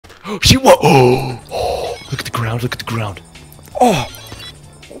She what? Oh, look at the ground. Look at the ground. Oh,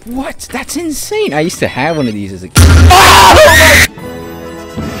 what? That's insane. I used to have one of these as a kid.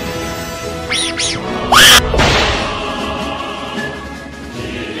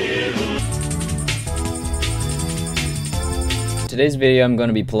 Today's video, I'm going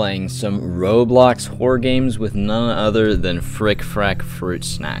to be playing some Roblox horror games with none other than Frick Frack Fruit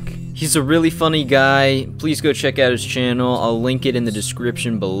Snack. He's a really funny guy. Please go check out his channel. I'll link it in the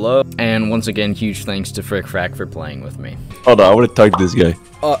description below. And once again, huge thanks to Frick Frack for playing with me. Hold on, I want to talk to this guy.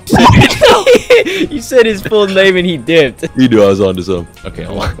 You said his full name and he dipped. You knew I was on to something. Okay,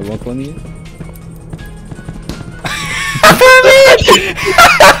 hold on. Welcome you.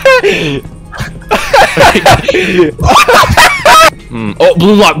 Oh,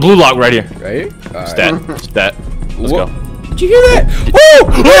 blue lock right here. Right? Stat. Let's go. Did you hear that? Whoa!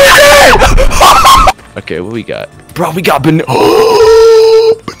 Okay, what we got? Bro, we got banana.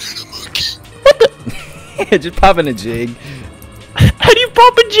 Banana monkey. What the? Just popping a jig. How do you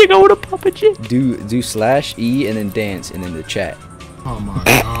pop a jig? I want to pop a jig. Do /E and then dance and then the chat. Oh my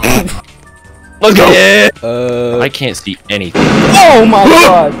god. Let's go. Yeah. I can't see anything. Oh my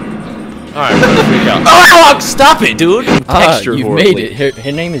god. Alright, freak out. Oh, stop it, dude. Texture you horribly. made it.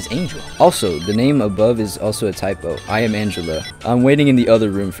 Her name is Angel. Also, the name above is also a typo. I am Angela. I'm waiting in the other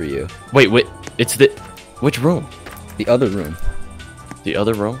room for you. Wait. It's the... Which room? The other room. The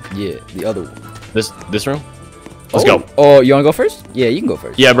other room? Yeah, the other one. This room? Let's go. Oh, you wanna go first? Yeah, you can go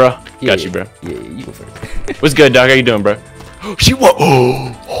first. Yeah, bro. Yeah, Got you, bro. Yeah, you go first. What's good, dog? How you doing, bro? She what?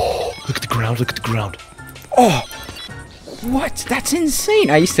 Oh, look at the ground. Look at the ground. Oh, what? That's insane.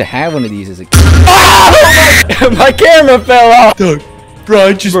 I used to have one of these as a kid. My camera fell off. Dog, bro,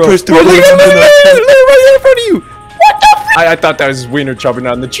 I just pressed the Look button. right in front of you. What the f? I thought that was his wiener chopping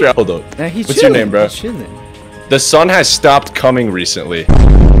on the trail. Hold on. Nah, he's What's chilling. your name, bro? He's chilling. The sun has stopped coming recently.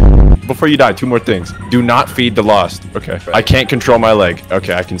 Before you die, 2 more things. Do not feed the lost. Okay. Right. I can't control my leg.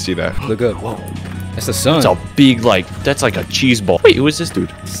 Okay, I can see that. Look up. Whoa. That's the sun. It's a big, that's like a cheese ball. Wait, who is this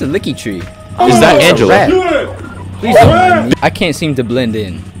dude? This is a licky tree. Is that it's a Angela? rat. Please don't mind me. I can't seem to blend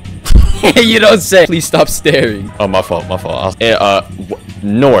in. You don't say. Please stop staring. Oh, my fault.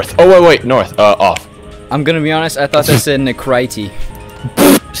 North. Oh, wait, north. Off. I'm gonna be honest, I thought that said Necrite.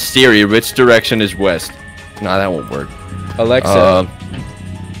 Siri, which direction is west? Nah, that won't work. Alexa,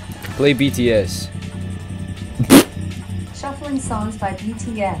 play BTS. Shuffling songs by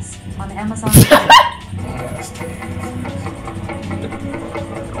BTS on Amazon.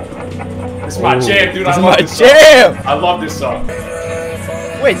 It's my jam, dude. This is my jam! I love this song.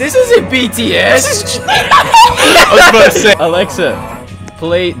 Wait, this isn't BTS! I was about to say. Alexa,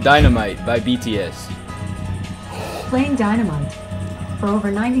 play Dynamite by BTS. Playing Dynamite. For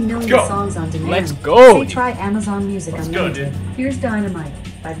over 90 million go. songs on demand. Let's go! Say try Amazon Music Let's on go, Limited. dude. Here's Dynamite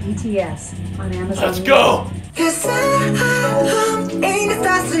by BTS on Amazon Let's Music. go.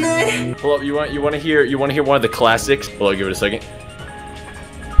 Hold up, you want to hear one of the classics? Hold on, give it a second.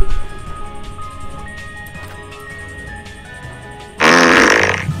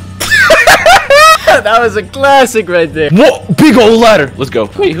 That was a classic right there. Whoa, big old ladder. Let's go.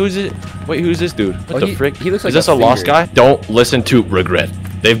 Wait, who's it? Wait, who's this dude? What the frick? He looks like is this a lost guy? Don't listen to regret.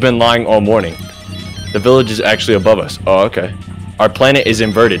 They've been lying all morning. The village is actually above us. Oh, okay. Our planet is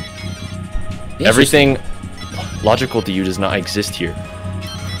inverted. Everything logical to you does not exist here.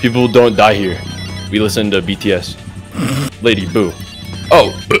 People don't die here. We listen to BTS. Lady Boo.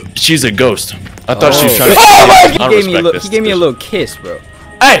 Oh, she's a ghost. I thought she was trying to. Oh my God! He gave me a little kiss, bro.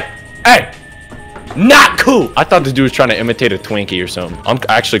 Hey! Not cool! I thought the dude was trying to imitate a Twinkie or something. I'm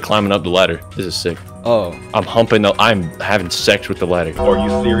actually climbing up the ladder. This is sick. Oh. I'm having sex with the ladder. Are you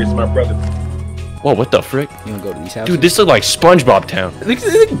serious, my brother? Whoa, what the frick? You wanna go to these houses? Dude, this looks like SpongeBob Town. Look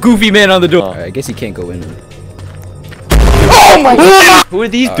at the goofy man on the door. Alright, I guess he can't go in. Oh my God! Who are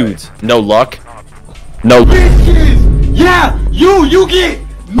these dudes? No luck. No. Yeah, you get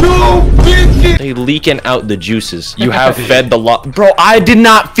no bitches. They leaking out the juices. You have fed the lot. Bro, I did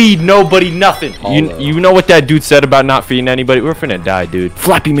not feed nobody nothing. You know what that dude said about not feeding anybody? We're finna die, dude.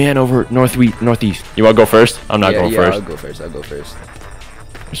 Flappy man over northeast. You wanna go first? I'm not going first. I'll go first.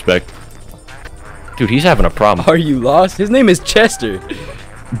 Respect. Dude, he's having a problem. Are you lost? His name is Chester.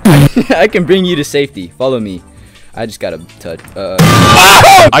 I can bring you to safety. Follow me. I just gotta touch.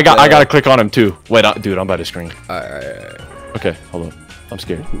 I gotta click on him too. Wait, dude, I'm about to scream. Alright. Okay, hold on. I'm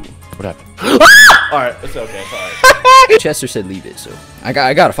scared. What happened? Alright, it's okay. It's alright. Chester said leave it, so I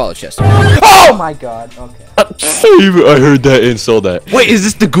gotta follow Chester. Oh my God. Okay. I heard that and saw that. Wait, is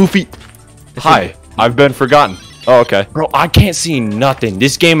this the goofy? Hi, I've been forgotten. Oh, okay. Bro, I can't see nothing.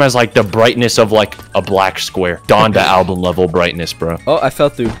 This game has like the brightness of like a black square. Donda album level brightness, bro. Oh, I fell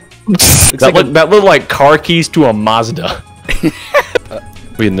through. That looked like car keys to a Mazda.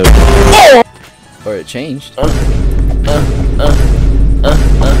 We know. Or it changed.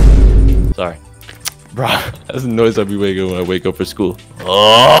 Sorry. Bro, that's the noise I'll be making when I wake up for school.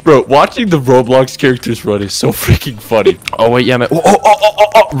 Bro, watching the Roblox characters run is so freaking funny. Oh, wait, yeah, man.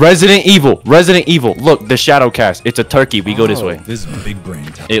 Oh. Resident Evil. Resident Evil. Look, the shadow cast. It's a turkey. We go this way. This is big brain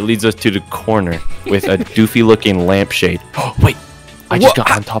time. It leads us to the corner with a doofy-looking lampshade. Oh, wait. I just got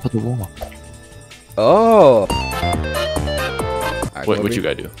on top of the wall. Oh. Right, Wait, what you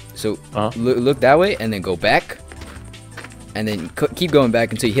gotta do? So, look that way, and then go back. And then keep going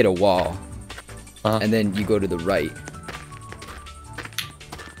back until you hit a wall. And then you go to the right.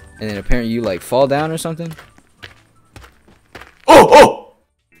 And then apparently you, like, fall down or something. Oh!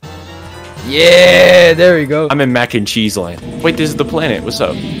 Yeah, there we go. I'm in mac and cheese land. Wait, this is the planet. What's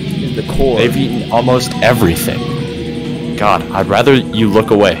up? Here's the core. They've eaten almost everything. God, I'd rather you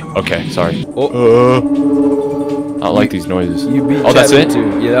look away. Okay, sorry. Oh. I don't like these noises. You beat that's it?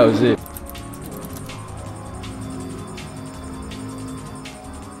 Too. Yeah, that was it.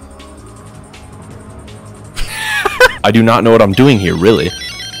 I do not know what I'm doing here, really.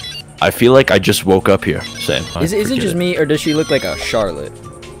 I feel like I just woke up here, Sam. Is it just me, or does she look like a Charlotte?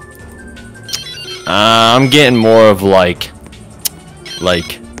 I'm getting more of like, I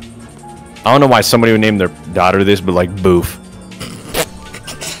don't know why somebody would name their daughter this, but like Boof.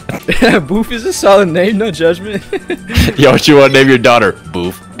 Boof is a solid name, no judgment. Yo, what you want to name your daughter?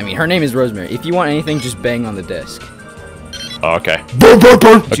 Boof. I mean, her name is Rosemary. If you want anything, just bang on the desk. Oh, okay.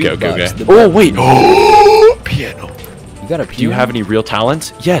 Jukebox, Okay. Oh, wait. Piano. You got a piano? Do you have any real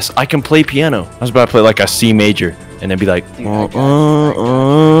talents? Yes, I can play piano. I was about to play like a C major and then be like, Alright,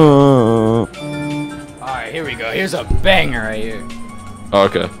 here we go. Here's a banger right here.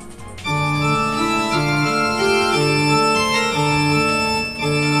 Okay.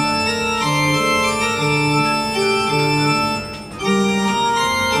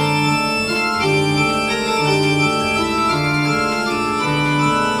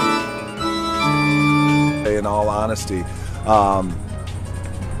 In all honesty,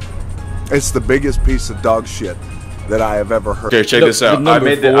 it's the biggest piece of dog shit that I have ever heard. Okay, check this out. I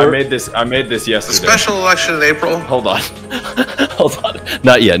made this yesterday. Special election in April. Hold on. Hold on.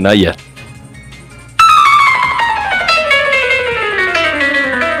 Not yet.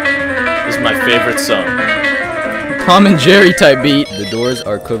 This is my favorite song. Tom and Jerry type beat. The doors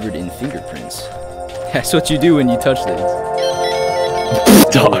are covered in fingerprints. That's what you do when you touch things.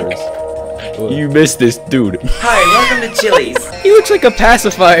 Dog. You missed this dude. Hi, welcome to Chili's. He looks like a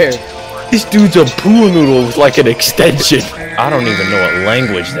pacifier. This dude's a pool noodle with like an extension. I don't even know what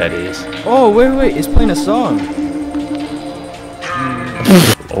language that is. Oh, wait. It's playing a song.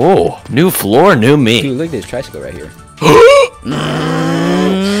 Oh, new floor, new me. Dude, look at this tricycle right here.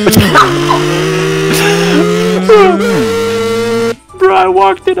 Bro, I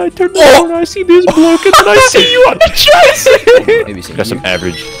walked in, I turned around, I see this bloke, and then I see you on the tricycle. Maybe Got some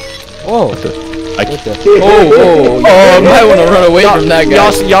average. Oh. What the? I might want to run away from that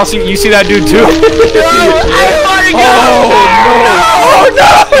guy. Y'all see? You see that dude too?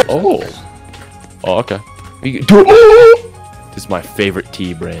 Oh, okay. This is my favorite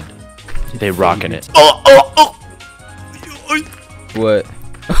tea brand. They rocking it. What?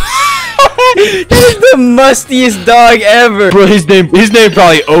 He's the mustiest dog ever. Bro, his name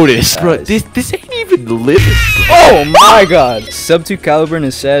probably Otis. Bro, this ain't even living. Oh my god. Sub-2 Caliburn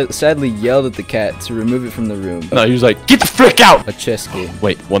has sadly yelled at the cat to remove it from the room. No, he was like, get the frick out. A chess game.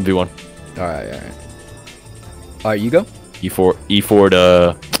 Wait, 1v1. Alright. Alright, you go. E4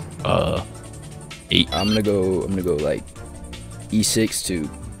 to 8. I'm gonna go like E6 to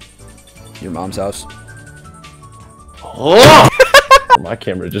your mom's house. Oh! My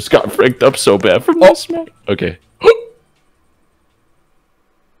camera just got fricked up so bad from this man. Okay.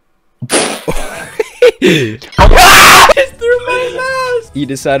 He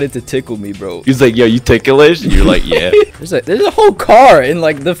decided to tickle me, bro. He's like, yo, you ticklish? And you're like, yeah. There's a whole car in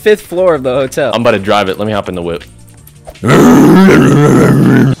like the 5th floor of the hotel. I'm about to drive it. Let me hop in the whip.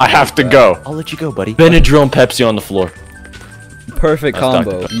 I have to go. I'll let you go, buddy. Benadryl and Pepsi on the floor. Perfect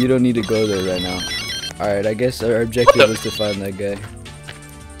combo. You don't need to go there right now. Alright, I guess our objective was to find that guy.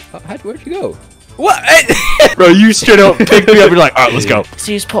 Where'd you go? What? Bro, you straight up picked me up and you're like, alright, let's go.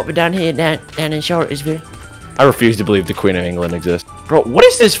 So you just pop me down here, down in Charlottesville. I refuse to believe the Queen of England exists. Bro, what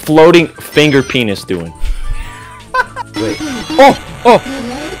is this floating finger penis doing? Wait. Oh!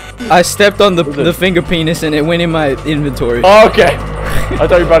 I stepped on the finger penis and it went in my inventory. Oh, okay. I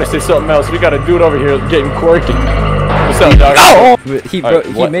thought you were about to say something else. We got a dude over here getting quirky. What's up, dog? He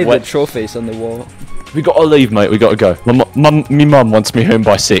made the troll face on the wall. We gotta leave, mate. We gotta go. Me mum wants me home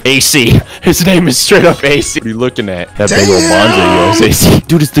by 6. AC. His name is straight up AC. What are you looking at? That big old Monzo, yo. AC.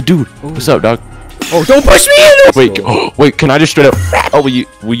 Dude, it's the dude. What's up, dog? Oh, don't push me in! Wait, wait, can I just straight up... Oh,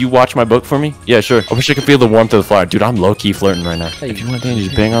 will you watch my book for me? Yeah, sure. I wish I could feel the warmth of the fire. Dude, I'm low-key flirting right now. If you want to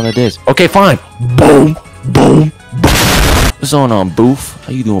just bang on the disc. Okay, fine. Boom, boom, boom. What's going on, Boof?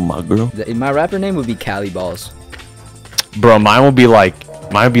 How you doing, my girl? My rapper name would be Cali Balls. Bro, mine would be like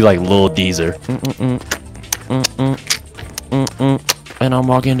Lil Deezer. And I'm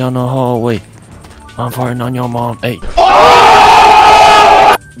walking down the hallway. I'm farting on your mom. Hey.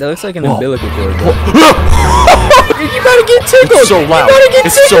 That looks like an umbilical cord. You gotta get tickled. It's so loud.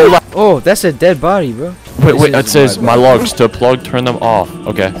 It's so loud. Oh, that's a dead body, bro. Wait, it says my logs to plug, turn them off.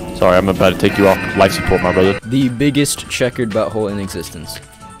 Okay, sorry, I'm about to take you off life support, my brother. The biggest checkered butthole in existence.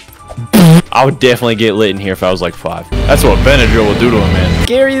 I would definitely get lit in here if I was like 5. That's what Benadryl will do to a man.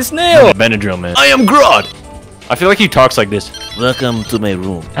 Scariest nail. Benadryl, man. I am Grodd. I feel like he talks like this. Welcome to my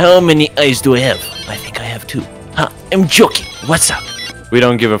room. How many eyes do I have? I think I have 2. Huh? I'm joking. What's up? We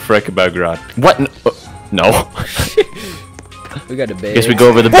don't give a frick about Grodd. What? No. We got a bed. Guess we go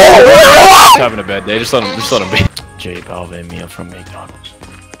over the bed. He's having a bad day. Just let him be. J Balvin meal from McDonald's.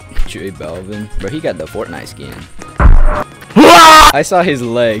 J Balvin, bro, he got the Fortnite skin. I saw his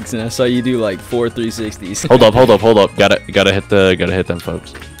legs and I saw you do like 4 360s. Hold up. Gotta hit them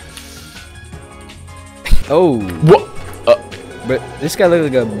folks. Oh. What? But this guy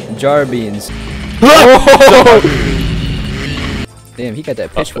looks like a jar of beans. Damn, he got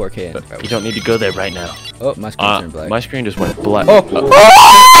that pitchfork hand. You don't need to go there right now. Oh, my screen turned black. My screen just went black.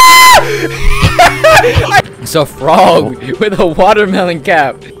 It's a frog with a watermelon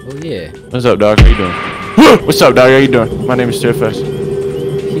cap. Oh yeah. What's up, dog? How you doing? What's up, dog? How you doing? My name is Steadfast.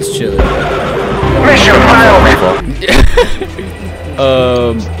 He's chilling. Mission failed.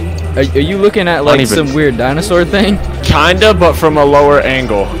 Are you looking at like some weird dinosaur thing? Kinda, but from a lower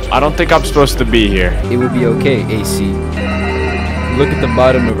angle. I don't think I'm supposed to be here. It will be okay, AC. Look at the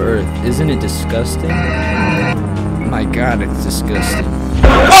bottom of Earth. Isn't it disgusting? My God, it's disgusting.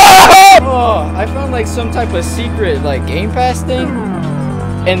 Oh, I found like some type of secret like Game Pass thing,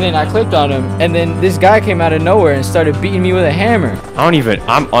 and then I clicked on him, and then this guy came out of nowhere and started beating me with a hammer.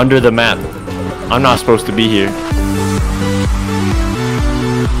 I'm under the map. I'm not supposed to be here.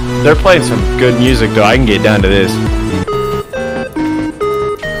 They're playing some good music though. I can get down to this.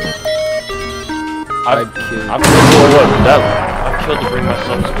 I've killed to bring myself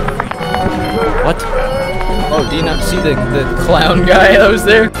some freedom. What? Oh, do you not see the clown guy that was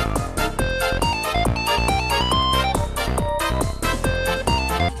there?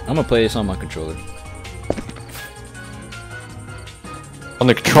 I'm gonna play this on my controller. On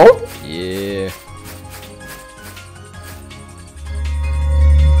the controller? Yeah.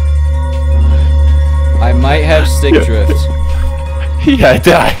 I might have stick drift. Yeah, I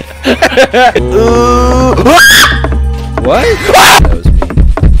died. What? That was me.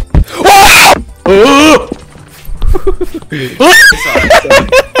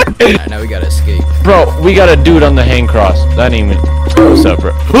 Alright, now we gotta escape. Bro, we got a dude on the hang cross. That ain't even... What's up,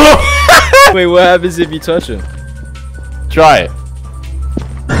 bro? Wait, what happens if you touch him? Try it.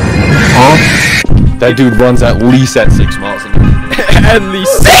 Huh? That dude runs at least at 6 miles an hour. At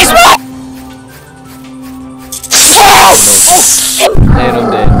least 6 miles! And I'm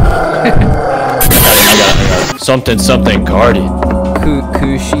dead. Something guarded.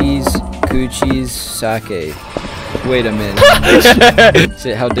 Coochie's sake. Wait a minute.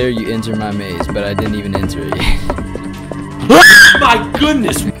 Say, how dare you enter my maze, but I didn't even enter it yet. My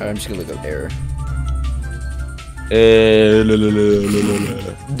goodness. Alright, I'm just gonna look up error.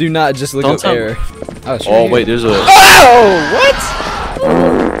 Do not just look up error. Oh, wait, there's a... Oh, what?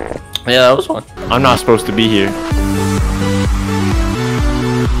 Yeah, that was fun. I'm not supposed to be here.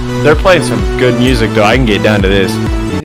 They're playing some good music though. I can get down to this.